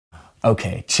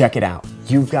Okay, check it out.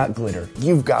 You've got glitter,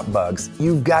 you've got bugs,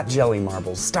 you've got jelly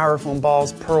marbles, styrofoam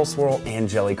balls, pearl swirl, and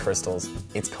jelly crystals.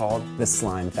 It's called the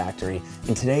Slime Factory,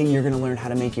 and today you're gonna learn how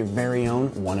to make your very own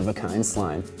one-of-a-kind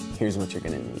slime. Here's what you're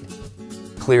gonna need.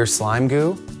 Clear slime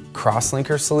goo,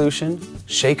 crosslinker solution,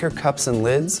 shaker cups and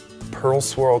lids, pearl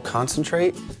swirl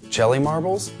concentrate, jelly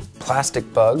marbles,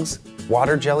 plastic bugs,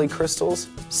 water jelly crystals,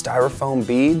 styrofoam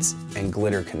beads, and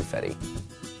glitter confetti.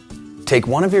 Take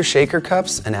one of your shaker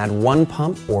cups and add 1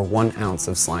 pump or 1 ounce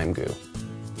of slime goo.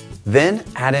 Then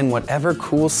add in whatever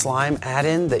cool slime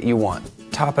add-in that you want.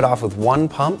 Top it off with 1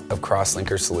 pump of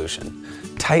crosslinker solution.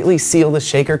 Tightly seal the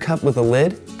shaker cup with a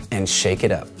lid and shake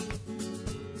it up.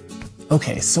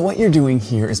 Okay, so what you're doing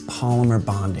here is polymer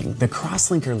bonding. The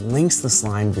crosslinker links the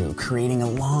slime goo, creating a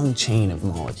long chain of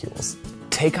molecules.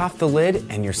 Take off the lid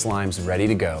and your slime's ready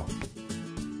to go.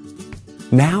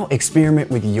 Now experiment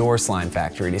with your slime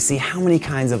factory to see how many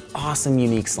kinds of awesome,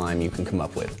 unique slime you can come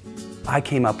up with. I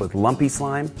came up with lumpy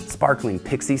slime, sparkling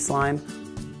pixie slime,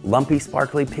 lumpy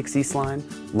sparkly pixie slime,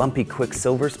 lumpy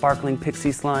quicksilver sparkling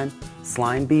pixie slime,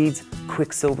 slime beads,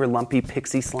 quicksilver lumpy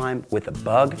pixie slime with a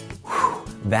bug. Whew,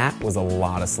 that was a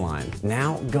lot of slime.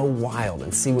 Now go wild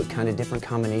and see what kind of different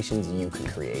combinations you can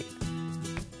create.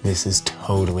 This is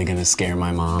totally gonna scare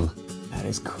my mom. That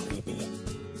is creepy.